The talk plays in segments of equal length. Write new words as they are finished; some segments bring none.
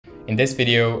In this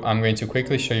video, I'm going to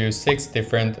quickly show you 6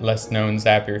 different less known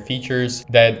Zapier features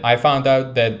that I found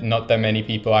out that not that many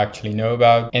people actually know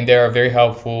about, and they are very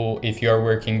helpful if you are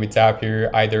working with Zapier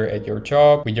either at your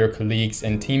job, with your colleagues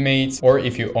and teammates, or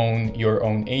if you own your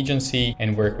own agency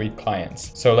and work with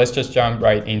clients. So let's just jump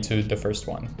right into the first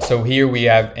one. So here we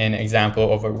have an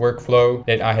example of a workflow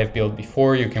that I have built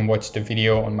before. You can watch the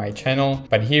video on my channel,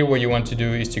 but here what you want to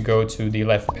do is to go to the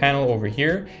left panel over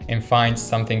here and find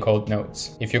something called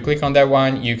notes. If you click on that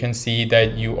one, you can see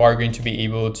that you are going to be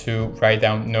able to write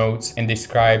down notes and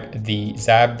describe the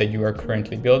Zap that you are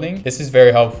currently building. This is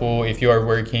very helpful if you are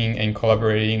working and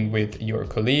collaborating with your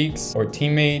colleagues or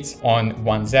teammates on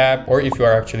one Zap, or if you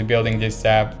are actually building this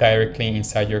Zap directly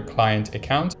inside your client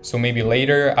account. So maybe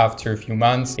later, after a few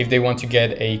months, if they want to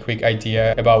get a quick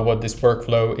idea about what this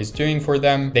workflow is doing for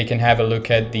them, they can have a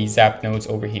look at the Zap notes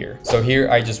over here. So here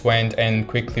I just went and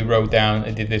quickly wrote down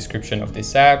the description of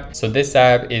this app. So this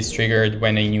app is triggered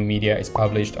when a new media is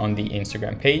published on the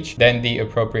Instagram page. Then the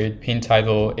appropriate pin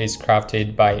title is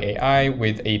crafted by AI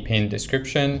with a pin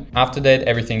description. After that,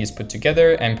 everything is put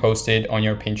together and posted on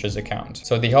your Pinterest account.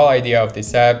 So the whole idea of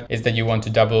this app is that you want to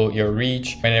double your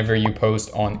reach. Whenever you post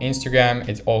on Instagram,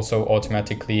 it's also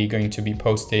automatically going to be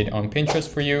posted on Pinterest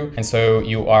for you. And so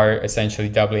you are essentially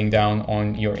doubling down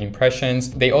on your impressions.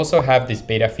 They also have this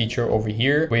beta feature over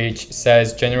here, which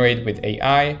says generate with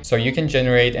AI. So you can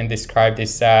generate and describe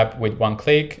this app with one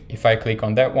click. If I click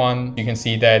on that one, you can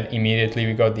see that immediately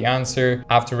we got the answer.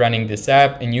 After running this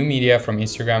app, a new media from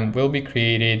Instagram will be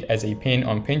created as a pin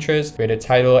on Pinterest with a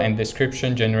title and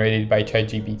description generated by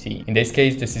ChatGPT. In this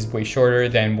case, this is way shorter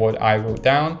than what I wrote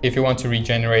down. If you want to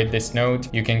regenerate this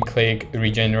note, you can click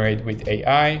regenerate with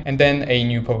AI, and then a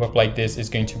new pop-up like this is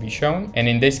going to be shown. And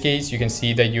in this case, you can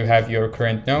see that you have your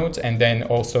current note and then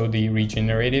also the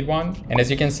regenerated one. And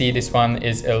as you can see, this one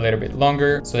is a little bit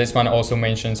longer. So this one also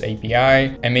mentions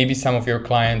API, and maybe some of your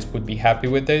clients would be happy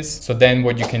with this. So then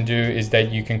what you can do is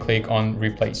that you can click on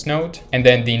replace note, and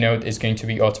then the note is going to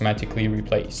be automatically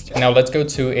replaced. Now let's go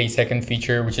to a second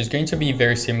feature, which is going to be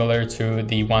very similar to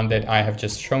the one that I have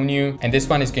just shown you. And this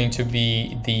one is going to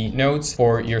be the notes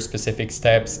for your specific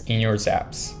steps in your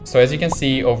Zaps. So as you can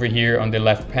see over here on the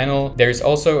left panel, there is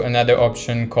also another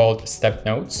option called step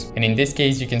notes. And in this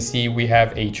case, you can see we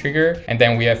have a trigger, and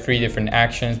then we have 3 different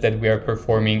actions that we are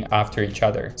performing after each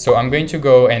other. So I'm going to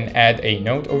go and add a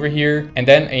note over here, and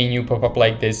then a new pop-up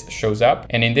like this shows up.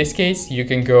 And in this case, you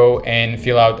can go and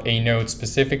fill out a note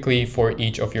specifically for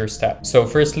each of your steps. So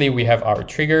firstly, we have our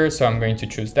trigger. So I'm going to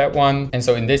choose that one. And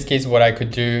so in this case, what I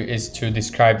could do is to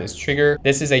describe this trigger.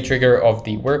 This is a trigger of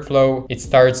the workflow. It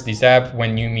starts this app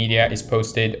when new media is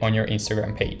posted on your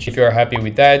Instagram page. If you are happy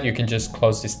with that, you can just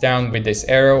close this down with this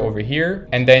arrow over here,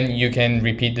 and then you can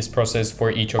repeat this process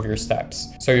for each of your steps.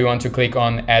 So you want to click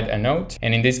on add a note.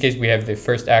 And in this case, we have the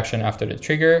first action after the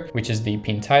trigger, which is the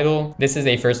pin title. This is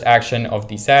a first action of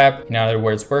this app. In other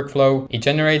words, workflow. It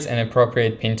generates an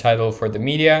appropriate pin title for the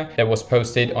media that was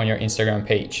posted on your Instagram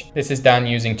page. This is done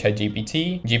using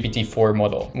ChatGPT, GPT-4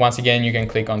 model. Once again, you can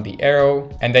click on the arrow,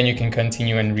 and then you can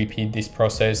continue and repeat this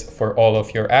process for all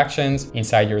of your actions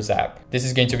inside your Zap. This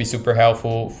is going to be super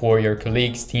helpful for your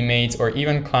colleagues, teammates, or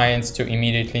even clients to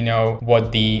immediately know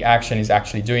what the action is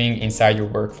actually doing inside your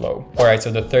workflow. All right, so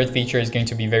the third feature is going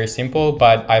to be very simple,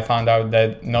 but I found out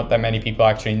that not that many people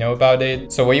actually know about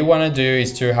it. So what you want to do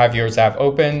is to have your Zap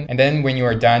open, and then when you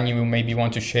are done, you maybe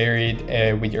want to share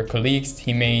it with your colleagues,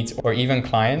 teammates, or even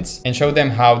clients, and show them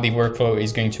how the workflow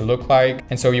is going to look like.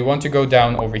 And so you want to go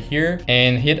down over here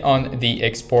and hit on the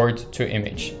export to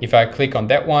image. If I click on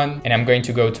that one, and I'm going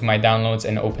to go to my downloads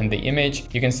and open the image,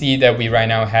 you can see that we right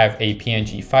now have a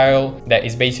PNG file that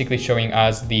is basically showing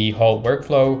us the whole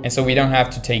workflow. And so we don't have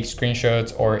to take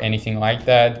screenshots or anything like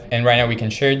that. And right now we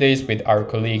can share this with our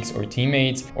colleagues or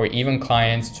teammates or even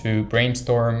clients to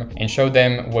brainstorm and show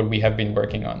them what we have been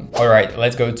working on. All right,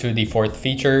 let's go to the fourth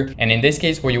feature. And in this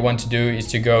case, what you want to do is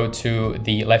to go to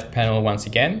the left panel once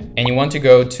again, and you want to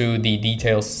go to the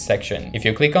details section. If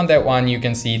you click on that one, you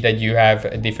can see that you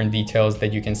have different details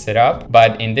that you can set up.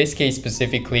 But in this case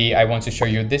specifically, I want to show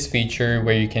you this feature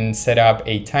where you can set up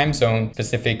a time zone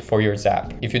specific for your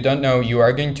Zap. If you don't know, you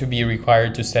are going to be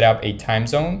required to set up a time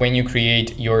zone when you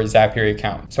create your Zapier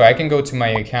account. So I can go to my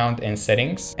account and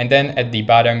settings, and then at the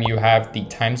bottom you have the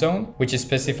time zone, which is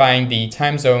specifying the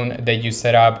time zone that you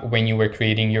set up when you were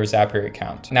creating your Zapier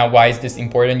account. Now, why is this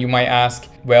important, you might ask?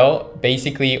 Well,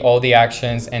 basically all the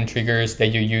actions and triggers that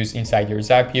you use inside your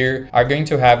Zapier are going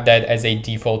to have that as a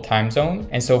default time zone.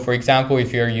 And so for example,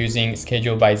 if you're using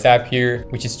schedule by Zapier,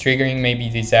 which is triggering maybe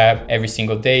this app every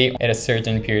single day at a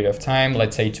certain period of time,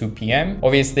 let's say 2 p.m.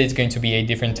 Obviously it's going to be a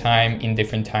different time in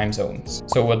different time time zones.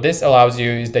 So what this allows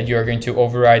you is that you are going to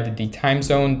override the time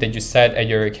zone that you set at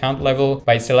your account level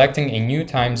by selecting a new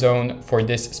time zone for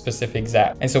this specific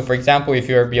Zap. And so for example, if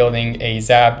you are building a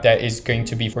Zap that is going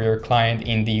to be for your client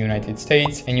in the United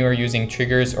States and you are using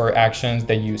triggers or actions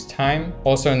that use time.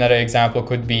 Also, another example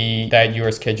could be that you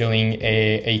are scheduling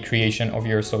a creation of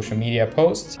your social media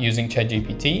posts using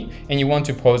ChatGPT and you want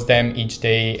to post them each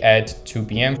day at 2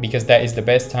 p.m. because that is the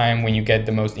best time when you get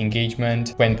the most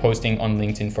engagement when posting on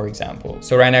LinkedIn, for example.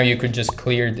 So right now you could just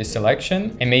clear the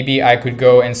selection and maybe I could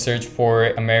go and search for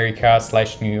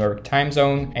America/New York time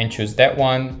zone and choose that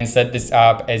one and set this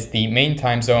up as the main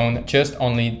time zone just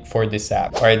only for this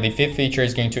app. All right, the fifth feature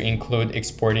is going to include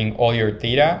exporting all your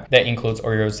data. That includes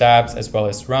all your zaps as well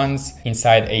as runs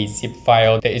inside a zip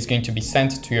file that is going to be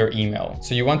sent to your email.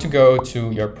 So you want to go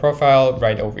to your profile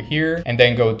right over here and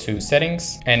then go to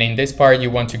settings. And in this part, you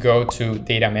want to go to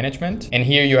data management. And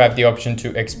here you have the option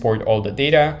to export all the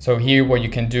data. So here what you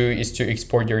can do is to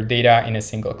export your data in a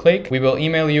single click. We will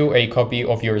email you a copy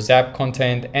of your Zap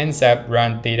content and Zap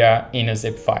run data in a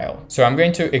zip file. So I'm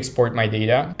going to export my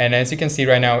data. And as you can see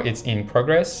right now, it's in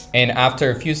progress. And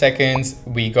after a few seconds,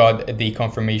 we got the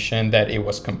confirmation that it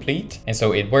was complete. And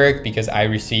so it worked because I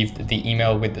received the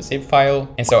email with the zip file.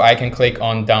 And so I can click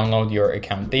on download your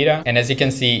account data. And as you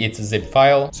can see, it's a zip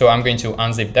file. So I'm going to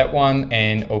unzip that one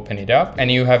and open it up.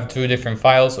 And you have two different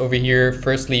files over here.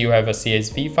 Firstly, you have a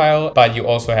CSV file, but you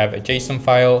also have a JSON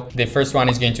file. The first one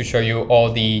is going to show you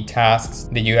all the tasks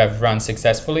that you have run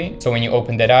successfully. So when you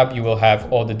open that up, you will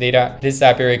have all the data. This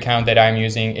Zapier account that I'm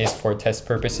using is for test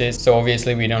purposes. So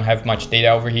obviously we don't have much data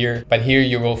over here, but here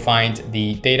you will find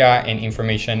the data and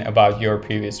information about your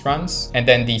previous runs. And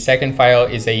then the second file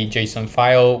is a JSON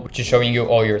file, which is showing you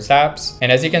all your zaps.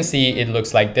 And as you can see, it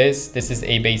looks like this. This is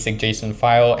a basic JSON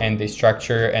file and the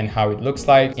structure and how it looks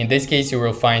like. In this case, you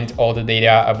will find all the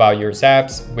data about your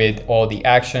zaps with all the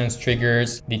actions,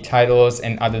 triggers, the titles,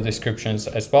 and other descriptions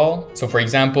as well. So for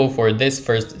example, for this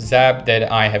first Zap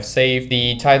that I have saved,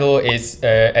 the title is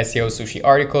SEO sushi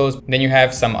articles. Then you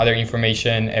have some other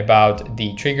information about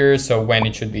the triggers, so when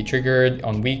it should be triggered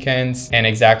on weekends and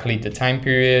exactly the time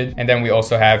period. And then we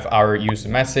also have our user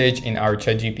message in our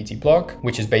ChatGPT block,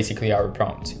 which is basically our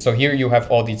prompt. So here you have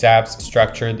all these apps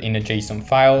structured in a JSON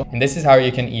file. And this is how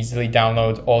you can easily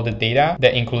download all the data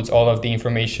that includes all of the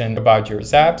information about your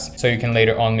zaps. So you can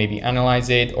later on maybe analyze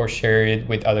it or share it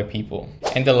with other people.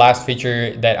 And the last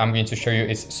feature that I'm going to show you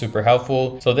is super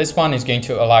helpful. So this one is going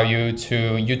to allow you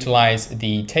to utilize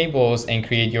the tables and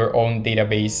create your own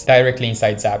database directly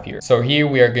inside Zapier. So here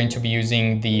we are going to be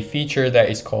using the feature that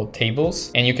is called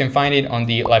tables, and you can find it on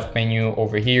the left menu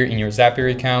over here in your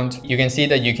Zapier account. You can see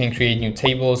that you can create new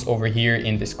tables over here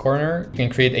in this corner. You can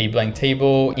create a blank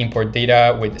table, import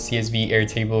data with CSV,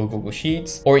 Airtable, Google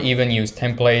Sheets, or even use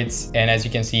templates. And as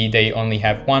you can see, they only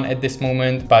have one at this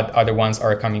moment, but other ones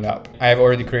are coming up. I have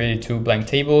already created two blank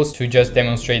tables to just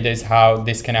demonstrate this, how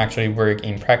this can actually work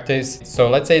in practice. So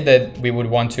let's say that we would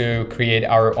want to create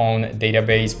our own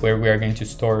database where we are going to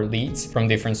store leads from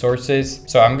different sources.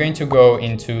 So I'm going to go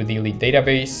into the lead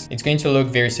database. It's going to look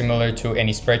very similar to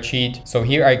any spreadsheet. So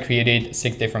here I created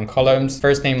 6 different columns: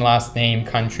 first name, last name,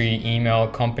 country, email,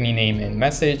 company name, and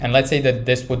message. And let's say that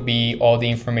this would be all the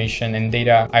information and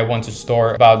data I want to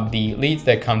store about the leads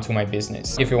that come to my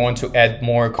business. If you want to add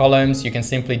more columns, you can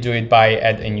simply do it by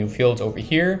add a new field over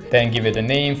here, then give it a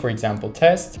name, for example,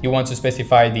 test. You want to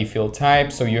specify the field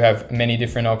type, so you have many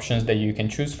different options that you can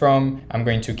choose from. I'm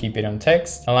going to keep it on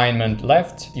text. Alignment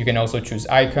left. You can also choose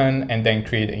icon and then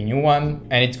create a new one,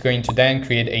 and it's going to then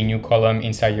create a new column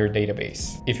inside your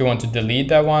database. If you want to delete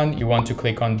that one, you want to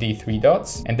click on the 3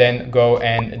 dots and then go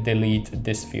and delete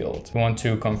this field. You want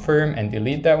to confirm and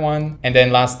delete that one. And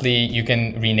then lastly, you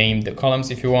can rename the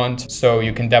columns if you want. So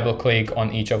you can double click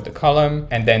on each of the column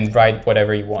and then write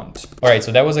whatever you want. All right,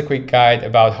 so that was a quick guide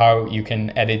about how you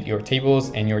can edit your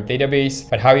tables and your database,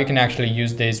 but how you can actually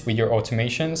use this with your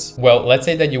automations. Well, let's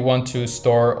say that you want to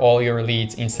store all your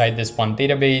leads inside this one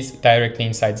database directly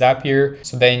inside Zapier,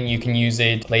 so then you can use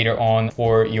it later on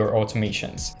for your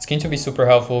automations. It's going to be super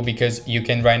helpful because you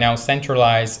can right now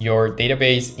centralize your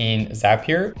database in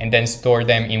Zapier and then store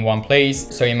them in one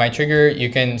place. So in my trigger, you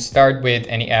can start with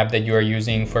any app that you are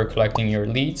using for collecting your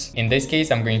leads. In this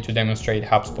case, I'm going to demonstrate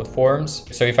HubSpot forms.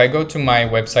 So if I go to my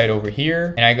website over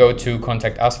here and I go to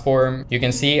contact us form, you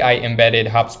can see I embedded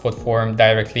HubSpot form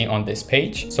directly on this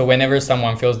page. So whenever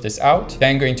someone fills this out,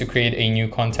 then I'm going to create a new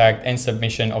contact and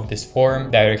submission of this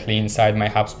form directly inside my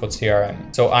HubSpot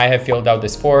CRM. So I have filled out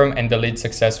this form and the lead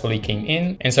successfully came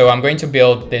in. And so I'm going to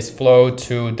build this flow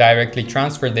to directly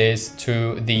transfer this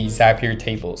to the Zapier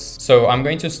tables. So I'm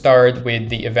going to start with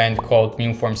the event called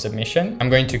new form submission. I'm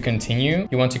going to continue.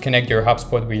 You want to connect your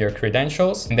HubSpot with your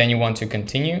credentials, and then you want to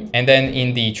continue. And then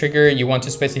in the trigger, you want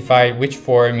to specify which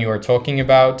form you are talking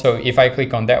about. So if I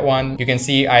click on that one, you can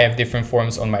see I have different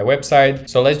forms on my website.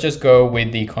 So let's just go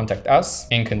with the contact us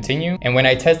and continue. And when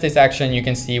I test this action, you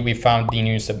can see we found the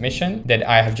new submission that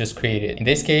I have just created. In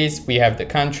this case, we have the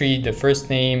country, the first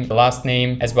name, the last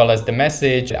name, as well as the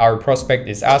message our prospect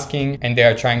is asking and they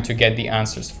are trying to get the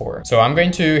answers for. So I'm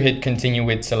going to hit continue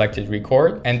with selected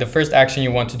record. And the first action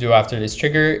you want to do after this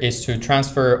trigger is to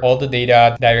transfer all the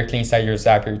data directly inside your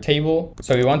Zapier table.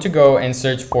 So we want to go and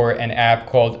search for an app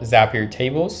called Zapier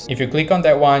Tables. If you click on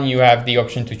that one, you have the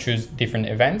option to choose different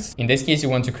events. In this case, you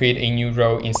want to create a new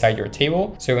row inside your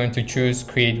table. So you're going to choose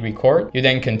create record. You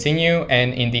then continue,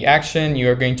 and in the action, you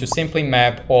are going to simply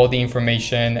map all the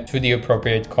information to the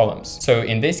appropriate columns. So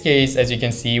in this case, as you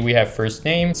can see, we have first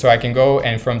name. So I can go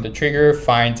and from the trigger,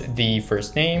 find the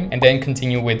first name and then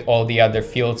continue with all the other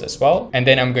fields as well. And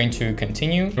then I'm going to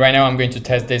continue. Right now, I'm going to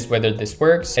test this, whether this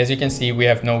works. As you can see, we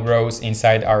have no rows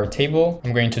inside our table.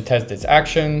 I'm going to test this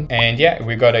action, and yeah,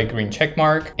 we got a green check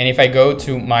mark. And if I go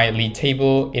to my lead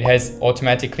table, it has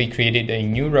automatically created a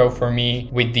new row for me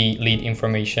with the lead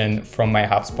information from my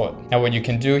HubSpot. Now, what you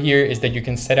can do here is that you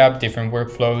can set up different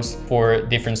workflows for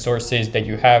different sources that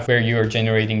you have where you are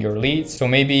generating your leads. So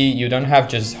maybe you don't have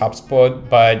just HubSpot,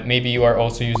 but maybe you are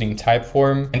also using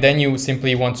Typeform. And then you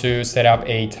simply want to set up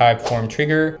a Typeform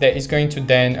trigger that is going to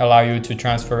then allow you to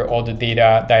transfer all the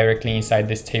data directly inside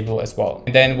this table as well.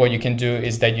 And then what you can do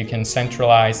is that you can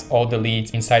centralize all the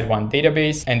leads inside one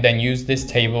database and then use this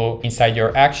table inside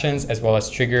your actions as well as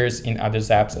triggers in other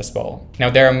Zaps as well. Now,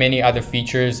 there are many other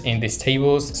features in these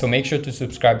tables, so make sure to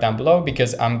subscribe down below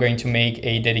because I'm going to make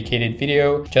a dedicated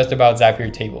video just about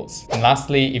Zapier tables. And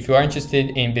lastly, if you are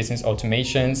interested in business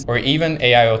automations or even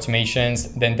AI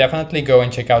automations, then definitely go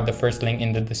and check out the first link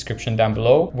in the description down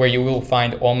below, where you will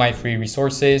find all my free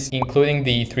resources, including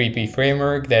the 3P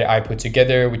framework that I put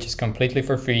together, which is completely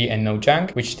for free and no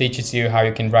junk, which teaches you how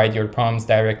you can write your prompts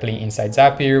directly inside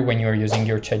Zapier when you're using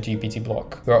your ChatGPT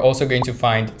block. You are also going to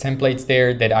find templates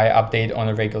there that I update on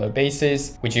a regular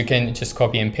basis, which you can just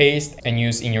copy and paste and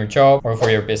use in your job or for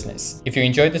your business. If you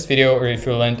enjoyed this video or if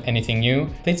you learned anything new,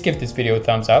 please give this video a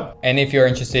thumbs up. And if you're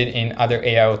interested in other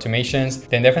AI automations,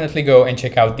 then definitely go and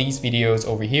check out these videos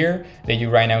over here that you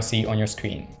right now see on your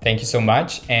screen. Thank you so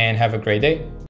much and have a great day.